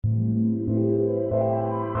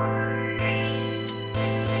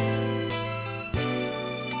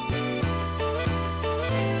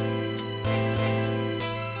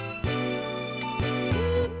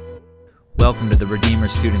welcome to the Redeemer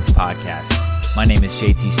Students Podcast. My name is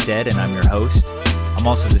JT Stead, and I'm your host. I'm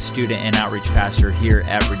also the student and outreach pastor here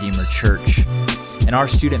at Redeemer Church. And our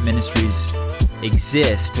student ministries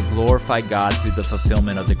exist to glorify God through the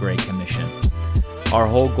fulfillment of the Great Commission. Our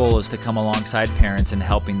whole goal is to come alongside parents in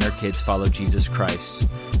helping their kids follow Jesus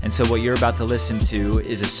Christ. And so what you're about to listen to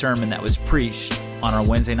is a sermon that was preached on our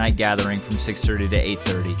Wednesday night gathering from 6:30 to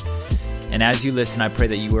 8:30. And as you listen, I pray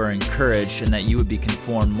that you are encouraged and that you would be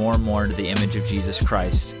conformed more and more into the image of Jesus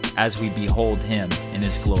Christ as we behold him in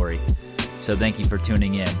his glory. So thank you for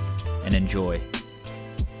tuning in and enjoy.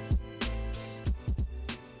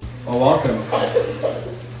 Well, welcome.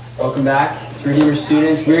 Welcome back to Redeemer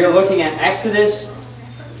Students. We are looking at Exodus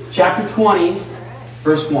chapter 20,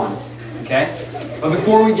 verse 1. Okay? But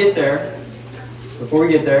before we get there,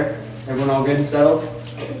 everyone all good and settled?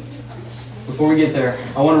 Before we get there,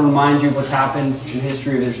 I want to remind you of what's happened in the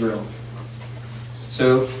history of Israel.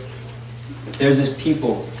 So, there's this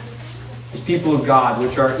people of God,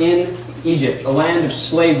 which are in Egypt, a land of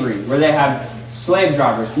slavery, where they have slave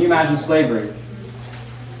drivers. Can you imagine slavery?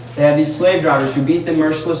 They have these slave drivers who beat them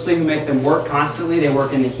mercilessly, who make them work constantly. They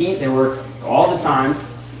work in the heat, they work all the time.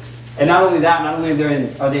 And not only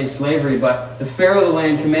are they in slavery, but the Pharaoh of the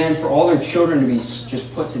land commands for all their children to be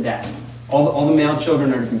just put to death. All the male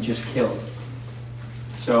children are to be just killed.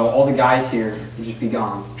 So all the guys here would just be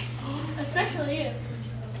gone. Especially you.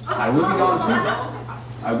 I would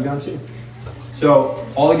be gone too. So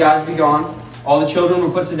all the guys would be gone. All the children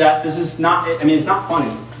were put to death. It's not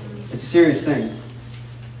funny. It's a serious thing.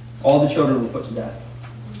 All the children were put to death.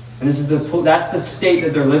 And that's the state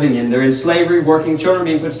that they're living in. They're in slavery, working, children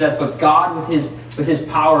being put to death. But God, with his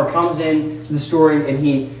power, comes in to the story and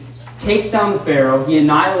he takes down the Pharaoh. He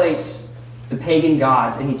annihilates the pagan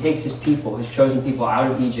gods, and he takes his people, his chosen people, out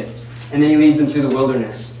of Egypt. And then he leads them through the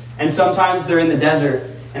wilderness. And sometimes they're in the desert,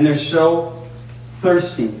 and they're so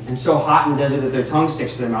thirsty and so hot in the desert that their tongue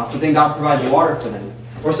sticks to their mouth, but then God provides water for them.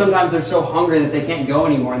 Or sometimes they're so hungry that they can't go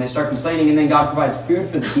anymore, and they start complaining, and then God provides food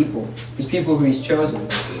for the people, these people who he's chosen.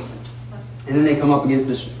 And then they come up against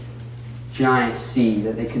this giant sea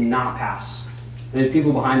that they could not pass. And there's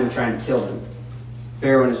people behind them trying to kill them.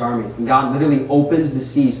 Pharaoh and his army. And God literally opens the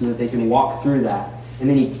sea so that they can walk through that. And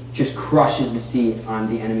then he just crushes the sea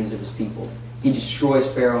on the enemies of his people. He destroys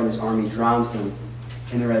Pharaoh and his army, drowns them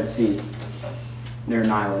in the Red Sea. And they're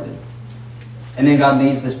annihilated. And then God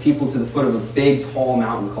leads this people to the foot of a big, tall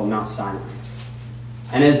mountain called Mount Sinai.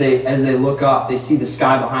 And as they look up, they see the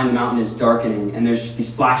sky behind the mountain is darkening. And there's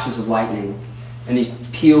these flashes of lightning and these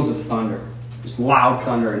peals of thunder. This loud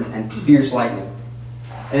thunder and fierce lightning.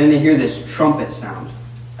 And then they hear this trumpet sound.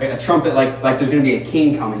 A trumpet like there's going to be a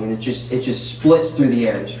king coming, and it just splits through the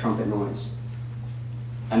air, this trumpet noise.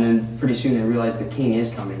 And then pretty soon they realize the king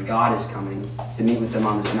is coming. God is coming to meet with them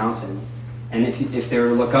on this mountain. And if they were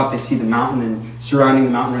to look up, they see the mountain, and surrounding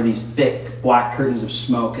the mountain are these thick black curtains of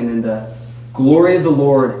smoke. And then the glory of the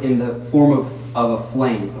Lord in the form of a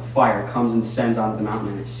flame, of fire, comes and descends onto the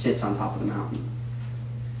mountain, and it sits on top of the mountain.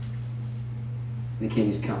 The king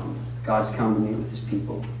has come. God's come to meet with his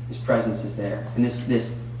people. His presence is there. And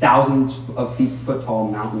this thousands of foot tall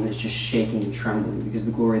mountain is just shaking and trembling because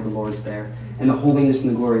the glory of the Lord is there. And the holiness and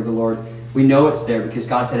the glory of the Lord, we know it's there because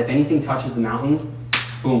God said if anything touches the mountain,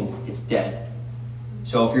 boom, it's dead.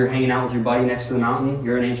 So if you're hanging out with your buddy next to the mountain,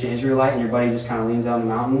 you're an ancient Israelite, and your buddy just kind of leans down the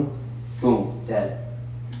mountain, boom, dead.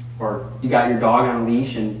 Or you got your dog on a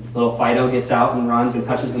leash and little Fido gets out and runs and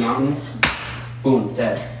touches the mountain, boom,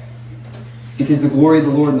 dead. Because the glory of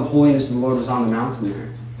the Lord and the holiness of the Lord was on the mountain there.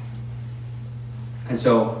 And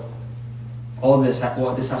so, all of this,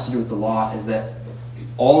 what this has to do with the law is that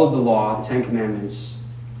all of the law, the Ten Commandments,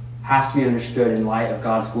 has to be understood in light of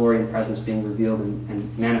God's glory and presence being revealed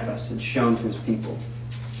and manifested, shown to his people.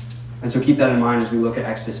 And so keep that in mind as we look at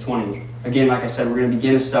Exodus 20. Again, like I said, we're going to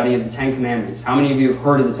begin a study of the Ten Commandments. How many of you have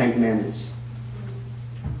heard of the Ten Commandments?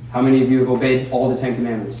 How many of you have obeyed all the Ten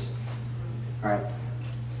Commandments? All right.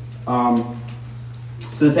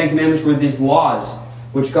 So the Ten Commandments were these laws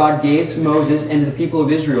which God gave to Moses and to the people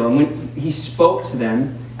of Israel. And when he spoke to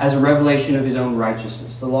them as a revelation of his own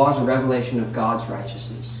righteousness. The law is a revelation of God's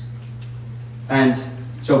righteousness. And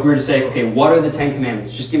so if we were to say, okay, what are the Ten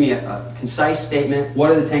Commandments? Just give me a concise statement.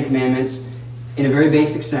 What are the Ten Commandments? In a very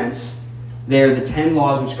basic sense, they are the 10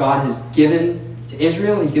 laws which God has given to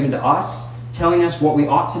Israel, he's given to us, telling us what we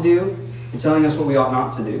ought to do and telling us what we ought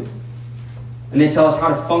not to do. And they tell us how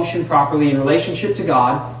to function properly in relationship to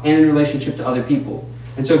God and in relationship to other people.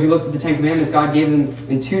 And so if you looked at the Ten Commandments, God gave them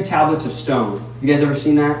in 2 tablets of stone. You guys ever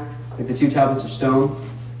seen that? Like the 2 tablets of stone?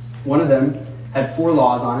 One of them had 4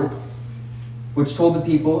 laws on it. which told the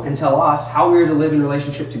people and tell us how we are to live in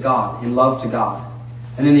relationship to God, in love to God.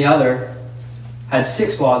 And then the other had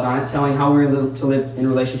 6 laws on it telling how we are to live in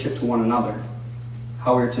relationship to one another,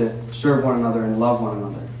 how we are to serve one another and love one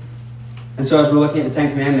another. And so as we're looking at the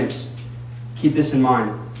 10 Commandments, keep this in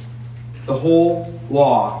mind. The whole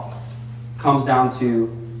law comes down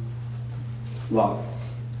to love.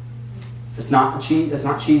 That's not cheesy,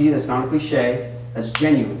 that's not a cliche, that's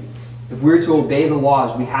genuine. If we're to obey the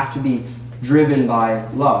laws, we have to be driven by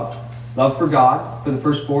love. Love for God for the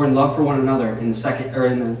first 4, and love for one another in the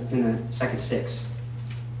second 6.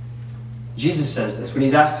 Jesus says this. When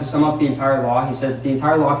he's asked to sum up the entire law, he says that the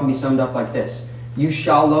entire law can be summed up like this. You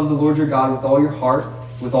shall love the Lord your God with all your heart,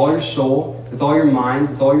 with all your soul, with all your mind,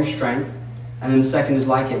 with all your strength. And then the second is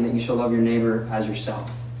like it, in that you shall love your neighbor as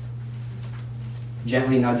yourself.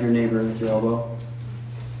 Gently nudge your neighbor with your elbow.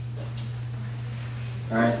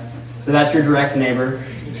 All right? So that's your direct neighbor.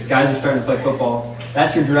 Guys are starting to play football.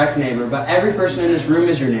 That's your direct neighbor. But every person in this room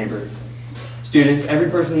is your neighbor. Students, every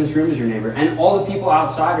person in this room is your neighbor. And all the people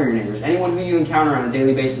outside are your neighbors. Anyone who you encounter on a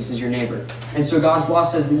daily basis is your neighbor. And so God's law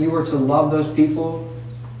says that you are to love those people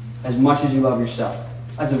as much as you love yourself.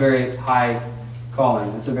 That's a very high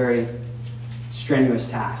calling. That's a very strenuous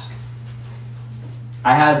task.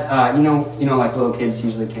 I had, like little kids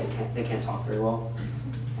usually can't talk very well.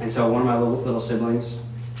 And so one of my little siblings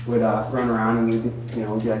would run around and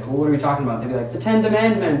we'd be like, well, what are we talking about? They'd be like, the 10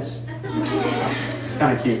 Commandments. It's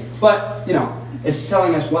kind of cute. But, it's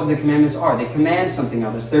telling us what the commandments are. They command something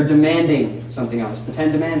of us. They're demanding something of us. The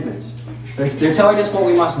 10 Commandments. They're telling us what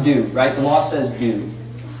we must do, right? The law says do.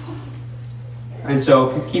 And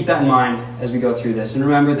so keep that in mind as we go through this. And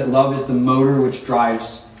remember that love is the motor which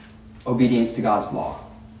drives obedience to God's law.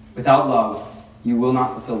 Without love, you will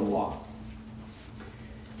not fulfill the law.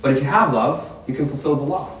 But if you have love, you can fulfill the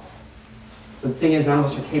law. But the thing is, none of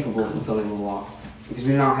us are capable of fulfilling the law because we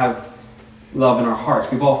do not have love in our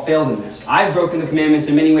hearts. We've all failed in this. I've broken the commandments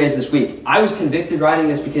in many ways this week. I was convicted writing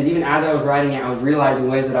this because even as I was writing it, I was realizing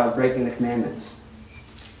ways that I was breaking the commandments.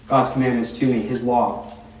 God's commandments to me, His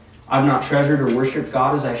law. I've not treasured or worshipped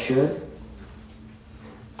God as I should.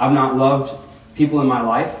 I've not loved people in my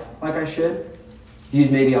life like I should.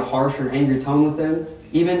 Used maybe a harsh or angry tone with them.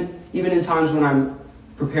 Even in times when I'm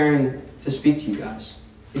preparing to speak to you guys.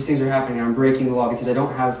 These things are happening. I'm breaking the law because I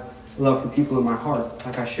don't have love for people in my heart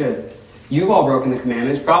like I should. You've all broken the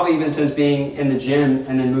commandments, probably even since being in the gym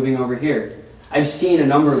and then moving over here. I've seen a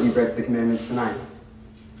number of you break the commandments tonight.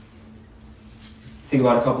 Think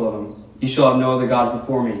about a couple of them. You shall have no other gods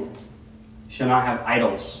before me. You shall not have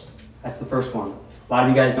idols. That's the first one. A lot of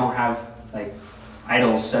you guys don't have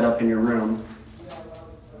idols set up in your room.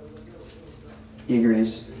 He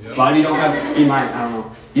agrees. A lot of you don't have,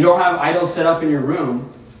 you don't have idols set up in your room.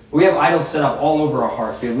 We have idols set up all over our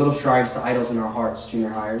hearts. We have little shrines to idols in our hearts, junior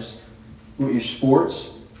hires. Your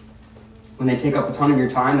sports, when they take up a ton of your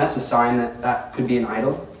time, that's a sign that could be an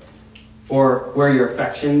idol. Or where your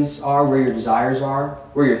affections are, where your desires are,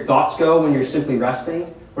 where your thoughts go when you're simply resting.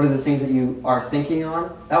 What are the things that you are thinking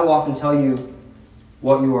on? That will often tell you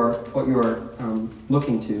what you are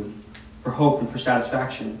looking to for hope and for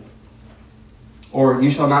satisfaction. Or you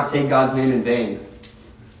shall not take God's name in vain.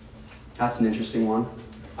 That's an interesting one.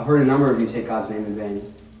 I've heard a number of you take God's name in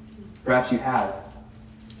vain. Perhaps you have.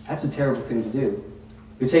 That's a terrible thing to do.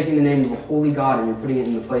 You're taking the name of a holy God and you're putting it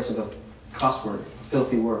in the place of a cuss word, a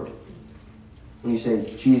filthy word. When you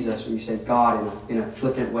say Jesus or you say God in a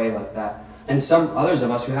flippant way like that. And some others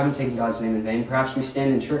of us who haven't taken God's name in vain, perhaps we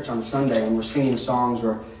stand in church on Sunday and we're singing songs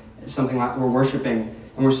or something like we're worshiping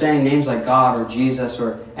and we're saying names like God or Jesus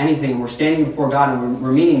or anything. And we're standing before God and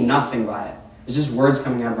we're meaning nothing by it. It's just words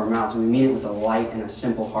coming out of our mouths and we mean it with a light and a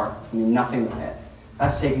simple heart. We mean nothing by it.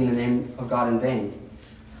 That's taking the name of God in vain.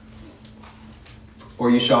 Or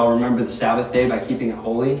you shall remember the Sabbath day by keeping it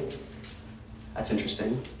holy. That's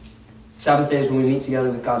interesting. Sabbath day is when we meet together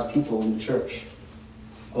with God's people in the church.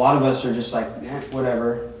 A lot of us are just like,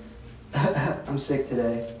 whatever. I'm sick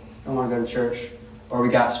today. I don't want to go to church. Or we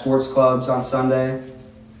got sports clubs on Sunday.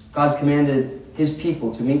 God's commanded His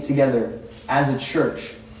people to meet together as a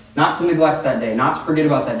church. Not to neglect that day, not to forget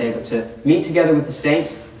about that day, but to meet together with the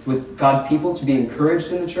saints, with God's people, to be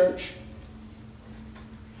encouraged in the church.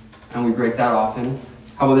 And we break that often.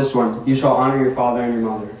 How about this one? You shall honor your father and your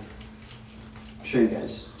mother. I'm sure you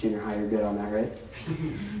guys, junior high, you're good on that, right?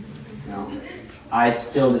 No. I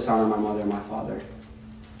still dishonor my mother and my father.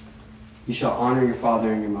 You shall honor your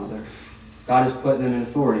father and your mother. God has put them in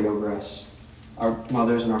authority over us, our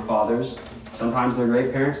mothers and our fathers. Sometimes they're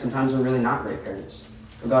great parents, sometimes they're really not great parents.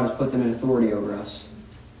 But God has put them in authority over us.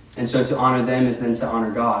 And so to honor them is then to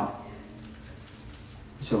honor God.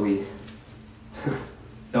 So we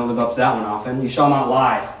Don't live up to that one often. You shall not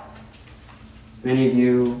lie. Many of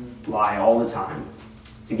you lie all the time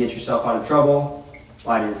to get yourself out of trouble,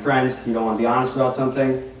 lie to your friends because you don't want to be honest about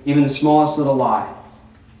something. Even the smallest little lie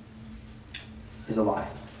is a lie.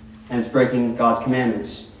 And it's breaking God's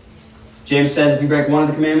commandments. James says if you break one of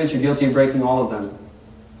the commandments, you're guilty of breaking all of them.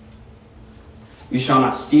 You shall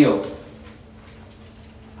not steal.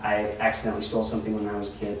 I accidentally stole something when I was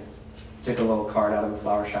a kid. Took a little card out of a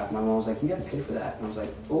flower shop. My mom was like, you got to pay for that. And I was like,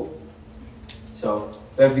 oh. So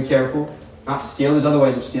we have to be careful not to steal. There's other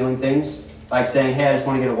ways of stealing things. Like saying, hey, I just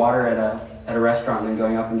want to get a water at a restaurant and then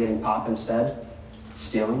going up and getting pop instead. It's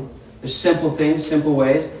stealing. There's simple things, simple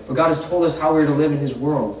ways. But God has told us how we're to live in his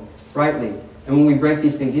world rightly. And when we break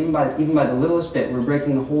these things, even by the littlest bit, we're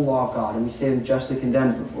breaking the whole law of God and we stand justly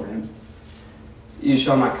condemned before him. You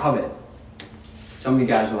shall not covet. Some of you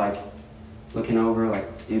guys are like looking over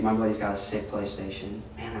like, dude, my buddy's got a sick PlayStation.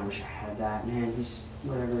 Man, I wish I had that. Man, he's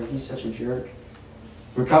such a jerk.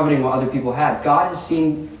 We're coveting what other people have. God has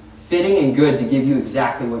seen fitting and good to give you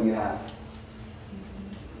exactly what you have.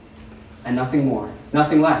 And nothing more.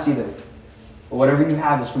 Nothing less either. But whatever you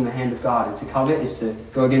have is from the hand of God. And to covet is to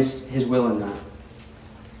go against his will in that.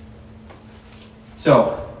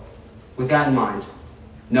 So, with that in mind,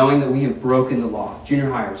 knowing that we have broken the law, junior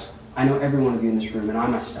hires, I know every one of you in this room, and I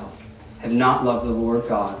myself, have not loved the Lord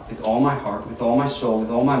God with all my heart, with all my soul,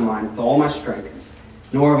 with all my mind, with all my strength,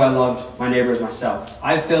 nor have I loved my neighbor as myself.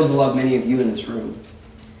 I have failed to love many of you in this room.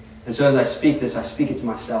 And so as I speak this, I speak it to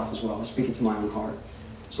myself as well. I speak it to my own heart.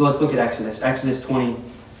 So let's look at Exodus. Exodus 20,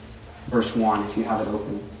 verse 1, if you have it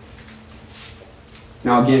open.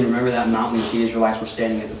 Now again, remember that mountain that the Israelites were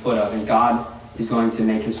standing at the foot of, and God is going to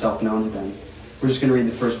make himself known to them. We're just going to read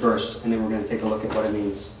the first verse, and then we're going to take a look at what it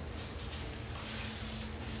means.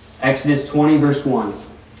 Exodus 20, verse 1.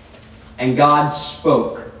 And God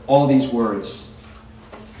spoke all these words,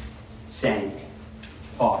 saying,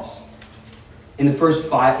 pause. In these first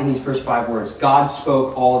 5 words, God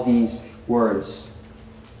spoke all these words.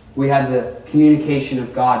 We have the communication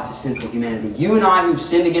of God to sinful humanity. You and I who've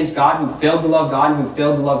sinned against God, who failed to love God, who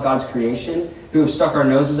failed to love God's creation, who have stuck our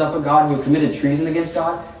noses up at God, who have committed treason against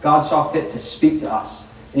God, God saw fit to speak to us.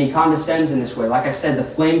 And he condescends in this way. Like I said, the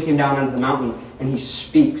flame came down out of the mountain, and he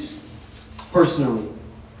speaks personally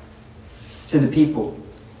to the people.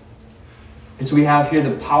 And so we have here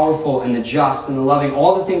the powerful and the just and the loving,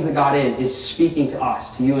 all the things that God is speaking to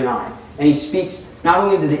us, to you and I. And he speaks not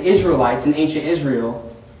only to the Israelites in ancient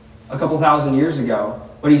Israel a couple thousand years ago,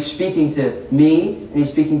 but he's speaking to me and he's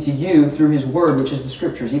speaking to you through his word, which is the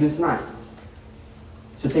scriptures, even tonight.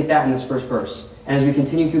 So take that in this first verse. And as we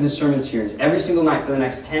continue through this sermon series, every single night for the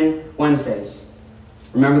next 10 Wednesdays,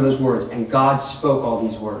 remember those words. And God spoke all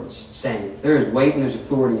these words, saying, there is weight and there's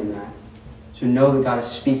authority in that. So know that God is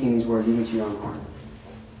speaking these words even to your own heart.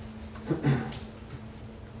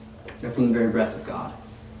 They're from the very breath of God.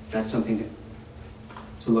 That's something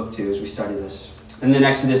to look to as we study this. And then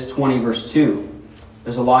Exodus 20, verse 2.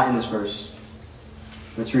 There's a lot in this verse.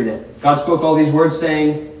 Let's read it. God spoke all these words,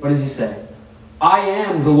 saying, what does he say? I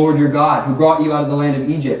am the Lord your God, who brought you out of the land of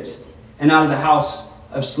Egypt, and out of the house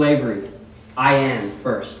of slavery. I am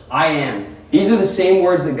first. I am. These are the same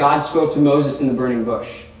words that God spoke to Moses in the burning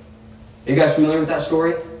bush. Are you guys familiar with that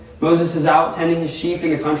story? Moses is out tending his sheep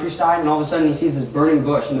in the countryside, and all of a sudden he sees this burning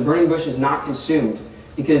bush, and the burning bush is not consumed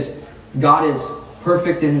because God is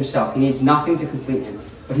perfect in himself. He needs nothing to complete him,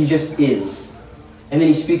 but he just is. And then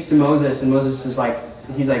he speaks to Moses, and Moses is like,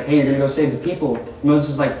 he's like, hey, you're going to go save the people. And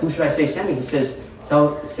Moses is like, who should I say send me? He says,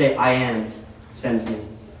 say, I am sends me.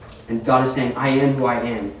 And God is saying, I am who I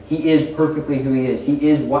am. He is perfectly who he is. He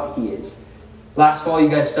is what he is. Last fall, you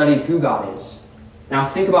guys studied who God is. Now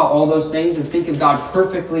think about all those things and think of God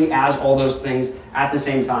perfectly as all those things at the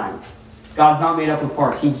same time. God's not made up of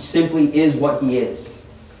parts. He simply is what he is.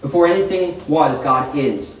 Before anything was, God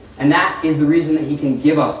is. And that is the reason that he can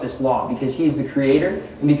give us this law, because he's the creator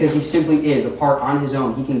and because he simply is apart on his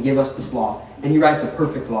own. He can give us this law. And he writes a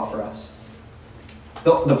perfect law for us.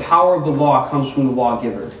 The power of the law comes from the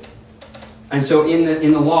lawgiver. And so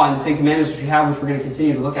in the law, in the Ten Commandments, which we have, which we're going to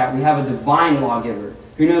continue to look at, we have a divine lawgiver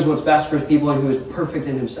who knows what's best for his people and who is perfect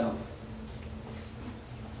in himself.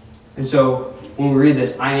 And so when we read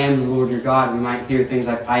this, I am the Lord your God, we might hear things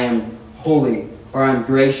like, I am holy, or I am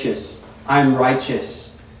gracious, I am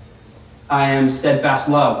righteous, I am steadfast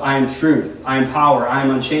love, I am truth, I am power, I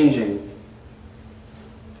am unchanging,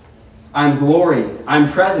 I am glory, I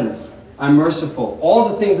am present, I am merciful. All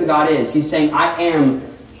the things that God is, he's saying, I am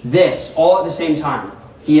this, all at the same time.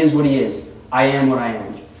 He is what he is. I am what I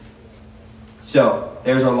am. So,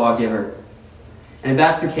 there's our lawgiver. And if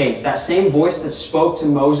that's the case, that same voice that spoke to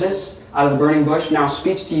Moses out of the burning bush now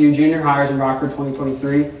speaks to you, junior hires in Rockford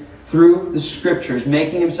 2023, through the scriptures,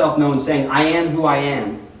 making himself known, saying, I am who I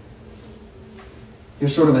am.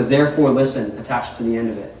 There's sort of a therefore listen attached to the end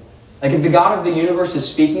of it. Like if the God of the universe is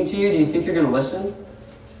speaking to you, do you think you're going to listen?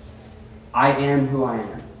 I am who I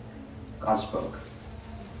am. God spoke.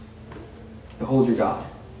 Behold your God.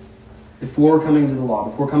 Before coming to the law,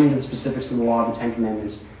 before coming to the specifics of the law of the Ten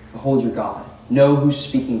Commandments, behold your God. Know who's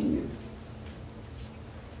speaking to you.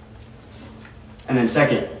 And then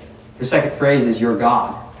the second phrase is your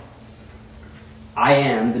God. I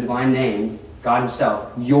am, the divine name, God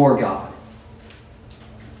himself, your God.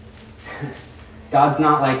 God's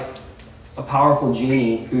not like a powerful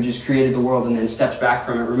genie who just created the world and then steps back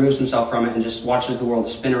from it, removes himself from it, and just watches the world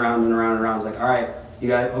spin around and around and around. It's like, all right, you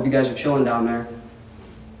guys, hope you guys are chilling down there.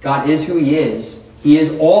 God is who he is. He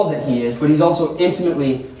is all that he is, but he's also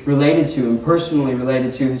intimately related to and personally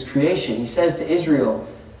related to his creation. He says to Israel,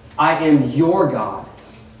 I am your God.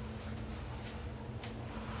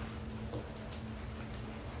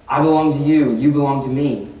 I belong to you. You belong to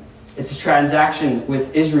me. It's this transaction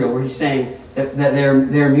with Israel where he's saying that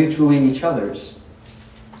they're mutually each other's.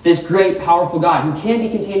 This great, powerful God who can't be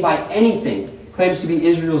contained by anything claims to be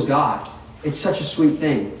Israel's God. It's such a sweet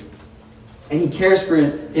thing. And he cares for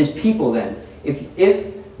his people then.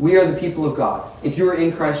 If we are the people of God, if you are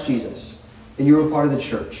in Christ Jesus, then you are a part of the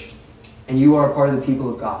church, and you are a part of the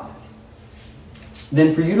people of God,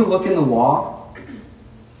 then for you to look in the law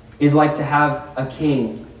is like to have a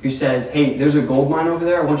king who says, hey, there's a gold mine over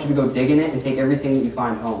there. I want you to go dig in it and take everything that you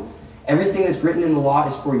find home. Everything that's written in the law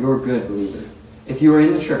is for your good, believer. If you are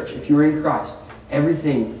in the church, if you are in Christ,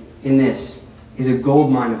 everything in this is a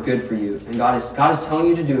gold mine of good for you. And God is telling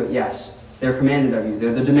you to do it, yes. They're commanded of you.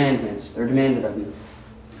 They're the commandments. They're demanded of you.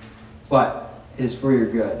 But it is for your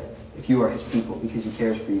good if you are his people, because he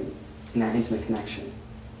cares for you in that intimate connection.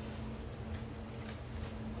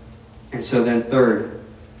 And so then third,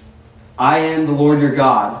 I am the Lord your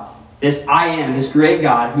God. This I am, this great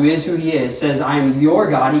God, who is who he is, says, I am your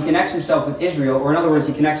God. He connects himself with Israel, or in other words,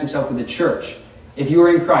 he connects himself with the church. If you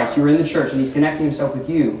are in Christ, you are in the church, and he's connecting himself with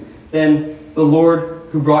you, then the Lord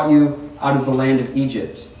who brought you out of the land of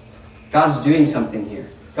Egypt. God's doing something here.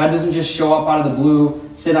 God doesn't just show up out of the blue,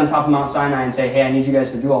 sit on top of Mount Sinai and say, hey, I need you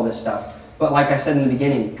guys to do all this stuff. But like I said in the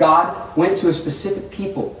beginning, God went to a specific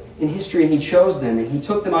people in history and he chose them, and he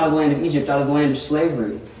took them out of the land of Egypt, out of the land of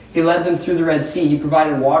slavery. He led them through the Red Sea. He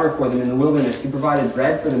provided water for them in the wilderness. He provided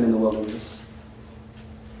bread for them in the wilderness.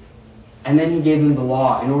 And then he gave them the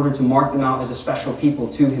law in order to mark them out as a special people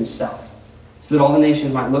to himself, so that all the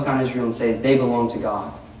nations might look on Israel and say, they belong to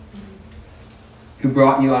God, who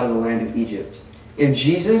brought you out of the land of Egypt.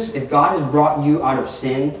 If God has brought you out of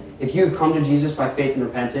sin, if you have come to Jesus by faith and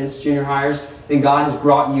repentance, junior hires, then God has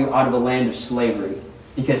brought you out of a land of slavery,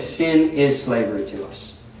 because sin is slavery to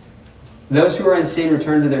us. Those who are in sin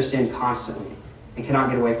return to their sin constantly and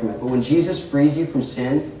cannot get away from it. But when Jesus frees you from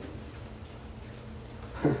sin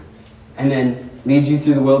and then leads you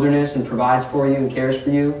through the wilderness and provides for you and cares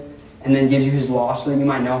for you and then gives you his law so that you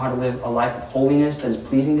might know how to live a life of holiness that is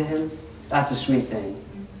pleasing to him, that's a sweet thing.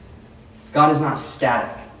 God is not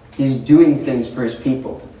static. He's doing things for his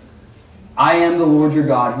people. I am the Lord your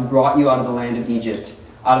God who brought you out of the land of Egypt,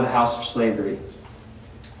 out of the house of slavery.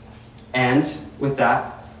 And with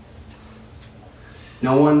that,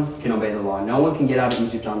 no one can obey the law. No one can get out of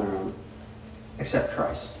Egypt on their own, except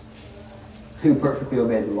Christ, who perfectly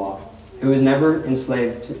obeyed the law, who was never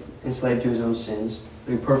enslaved to his own sins,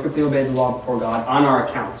 who perfectly obeyed the law before God on our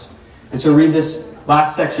account. And so read this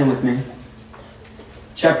last section with me.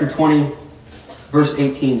 Chapter 20, verse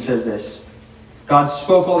 18 says this. God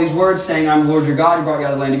spoke all these words, saying, I'm the Lord your God, who brought you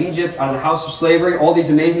out of the land of Egypt, out of the house of slavery, all these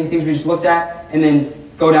amazing things we just looked at, and then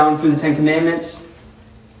go down through the Ten Commandments.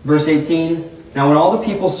 Verse 18, now when all the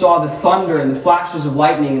people saw the thunder and the flashes of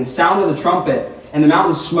lightning and the sound of the trumpet and the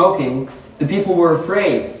mountain smoking, the people were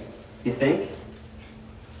afraid, you think?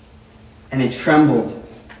 And they trembled,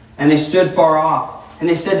 and they stood far off. And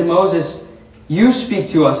they said to Moses, you speak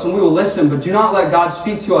to us, and we will listen, but do not let God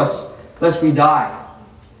speak to us, lest we die.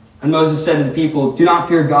 And Moses said to the people, do not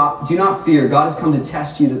fear God. Do not fear. God has come to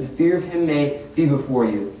test you, that the fear of him may be before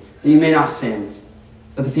you, that you may not sin.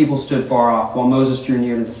 But the people stood far off, while Moses drew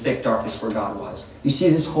near to the thick darkness where God was. You see,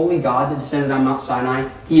 this holy God that descended on Mount Sinai,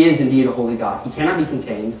 he is indeed a holy God. He cannot be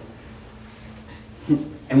contained.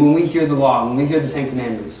 And when we hear the law, when we hear the Ten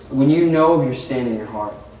Commandments, when you know of your sin in your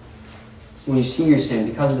heart, when you see your sin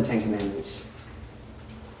because of the Ten Commandments,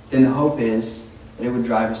 then the hope is that it would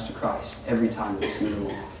drive us to Christ every time we see the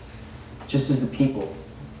law. Just as the people.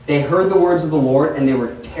 They heard the words of the Lord and they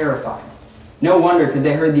were terrified. No wonder, because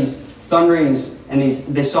they heard these thunderings and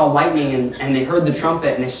they saw lightning and they heard the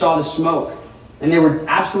trumpet and they saw the smoke. And they were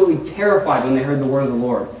absolutely terrified when they heard the word of the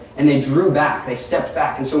Lord. And they drew back, they stepped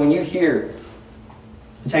back. And so when you hear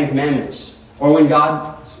the Ten Commandments, or when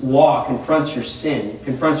God's law confronts your sin,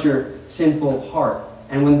 confronts your sinful heart,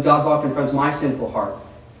 and when God's law confronts my sinful heart,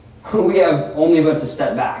 we have only but to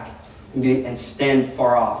step back and stand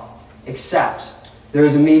far off. Except there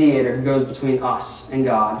is a mediator who goes between us and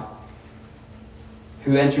God,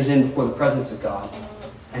 who enters in before the presence of God,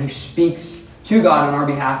 and who speaks to God on our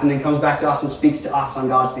behalf, and then comes back to us and speaks to us on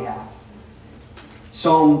God's behalf.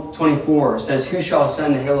 Psalm 24 says, "Who shall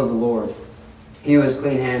ascend the hill of the Lord? He who has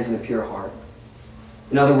clean hands and a pure heart."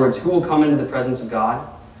 In other words, who will come into the presence of God?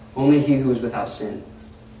 Only he who is without sin.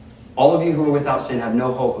 All of you who are without sin have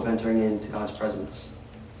no hope of entering into God's presence.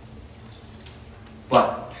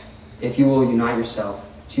 But if you will unite yourself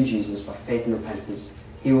to Jesus by faith and repentance,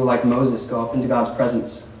 he will, like Moses, go up into God's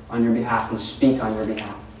presence on your behalf and speak on your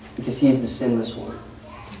behalf, because he is the sinless one.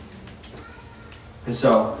 And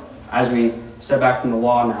so, as we step back from the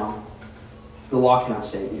law now, the law cannot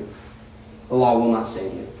save you. The law will not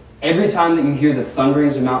save you. Every time that you hear the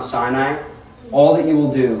thunderings of Mount Sinai, all that you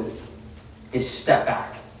will do is step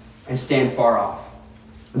back and stand far off.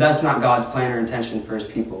 But that's not God's plan or intention for his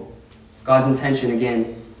people. God's intention,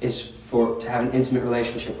 again, is to have an intimate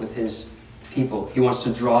relationship with his people. He wants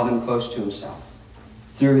to draw them close to himself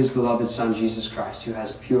through his beloved Son, Jesus Christ, who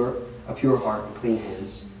has a pure heart and clean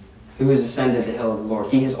hands, who has ascended the hill of the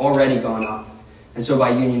Lord. He has already gone up. And so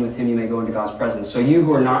by union with him, you may go into God's presence. So you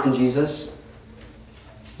who are not in Jesus,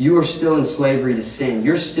 you are still in slavery to sin.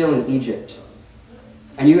 You're still in Egypt.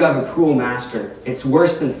 And you have a cruel master. It's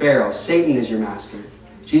worse than Pharaoh. Satan is your master.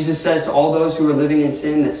 Jesus says to all those who are living in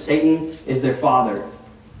sin that Satan is their father,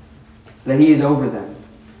 that he is over them.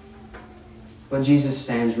 But Jesus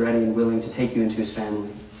stands ready and willing to take you into his family,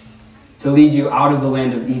 to lead you out of the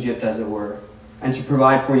land of Egypt, as it were, and to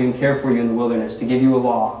provide for you and care for you in the wilderness, to give you a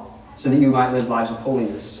law so that you might live lives of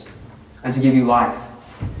holiness, and to give you life.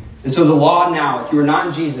 And so the law now, if you are not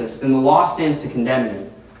in Jesus, then the law stands to condemn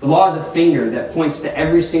you. The law is a finger that points to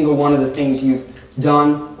every single one of the things you've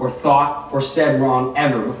done or thought or said wrong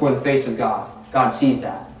ever before the face of God. God sees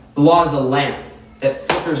that. The law is a lamp that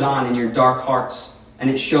flickers on in your dark hearts, and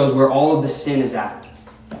it shows where all of the sin is at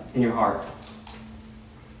in your heart.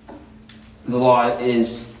 The law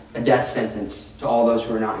is a death sentence to all those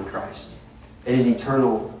who are not in Christ. It is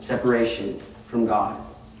eternal separation from God.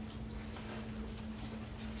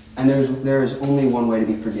 And there is only one way to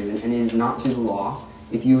be forgiven, and it is not through the law.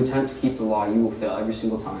 If you attempt to keep the law, you will fail every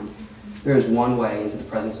single time. There is one way into the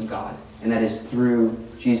presence of God, and that is through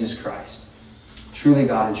Jesus Christ, truly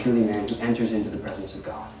God and truly man, who enters into the presence of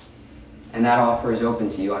God. And that offer is open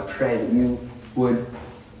to you. I pray that you would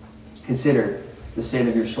consider the state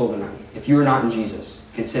of your soul tonight. If you are not in Jesus,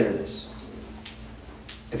 consider this.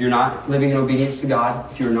 If you're not living in obedience to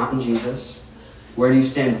God, if you are not in Jesus, where do you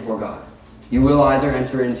stand before God? You will either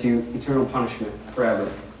enter into eternal punishment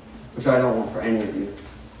forever, which I don't want for any of you,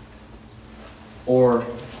 or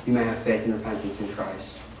you may have faith and repentance in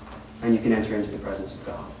Christ, and you can enter into the presence of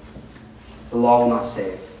God. The law will not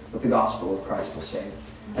save, but the gospel of Christ will save.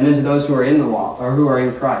 And then to those who are in the law, or who are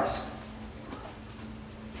in Christ,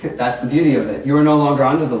 that's the beauty of it. You are no longer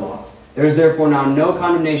under the law. There is therefore now no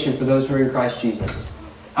condemnation for those who are in Christ Jesus.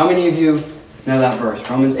 How many of you know that verse?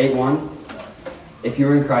 Romans 8:1. If you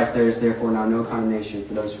are in Christ, there is therefore now no condemnation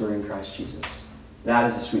for those who are in Christ Jesus. That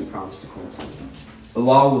is a sweet promise to cling to. The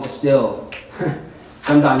law will still,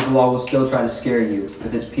 sometimes the law will still try to scare you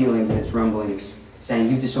with its pealings and its rumblings,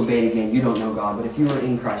 saying, you've disobeyed again, you don't know God. But if you are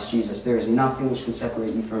in Christ Jesus, there is nothing which can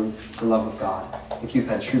separate you from the love of God, if you've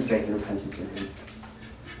had true faith and repentance in him.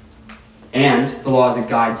 And the law is a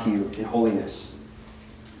guide to you in holiness.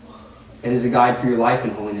 It is a guide for your life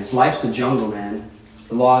in holiness. Life's a jungle, man.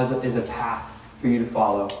 The law is a path for you to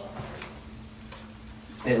follow.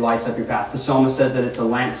 It lights up your path. The psalmist says that it's a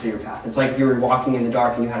lamp to your path. It's like if you were walking in the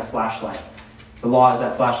dark and you had a flashlight. The law is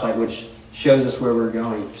that flashlight which shows us where we're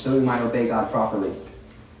going so that we might obey God properly.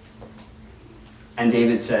 And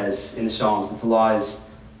David says in the Psalms that the law is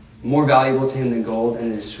more valuable to him than gold,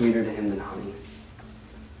 and it is sweeter to him than honey.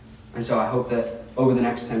 And so I hope that over the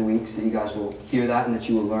next 10 weeks that you guys will hear that and that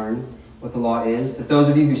you will learn what the law is. That those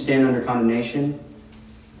of you who stand under condemnation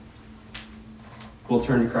will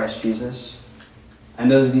turn to Christ Jesus. And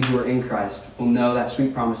those of you who are in Christ will know that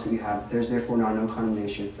sweet promise that you have. There's therefore now no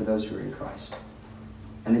condemnation for those who are in Christ.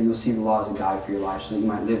 And that you will see the law as a guide for your life so that you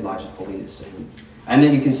might live lives of holiness to him. And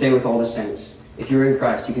that you can say with all the saints, if you're in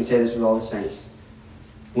Christ, you can say this with all the saints.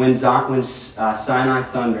 When Sinai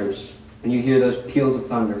thunders, and you hear those peals of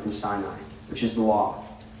thunder from Sinai, which is the law,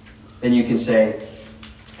 then you can say,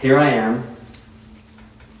 here I am,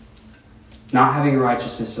 not having a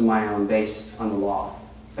righteousness of my own based on the law,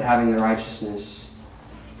 but having the righteousness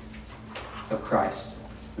of Christ,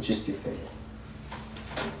 which is through faith.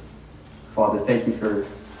 Father, thank you for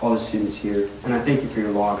all the students here, and I thank you for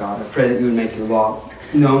your law, God. I pray that you would make your law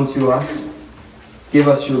known to us. Give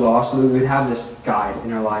us your law so that we would have this guide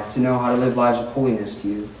in our life to know how to live lives of holiness to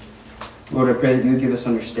you. Lord, I pray that you would give us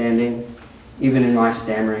understanding, even in my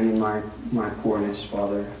stammering and my poorness,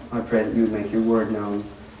 Father. I pray that you would make your word known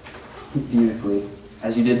beautifully,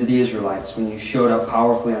 as you did to the Israelites when you showed up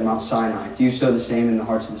powerfully on Mount Sinai. Do so the same in the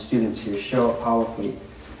hearts of the students here. Show up powerfully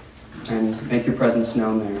and make your presence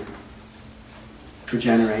known there.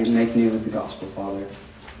 Regenerate and make new with the gospel, Father.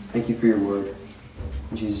 Thank you for your word.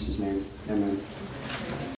 In Jesus' name, amen.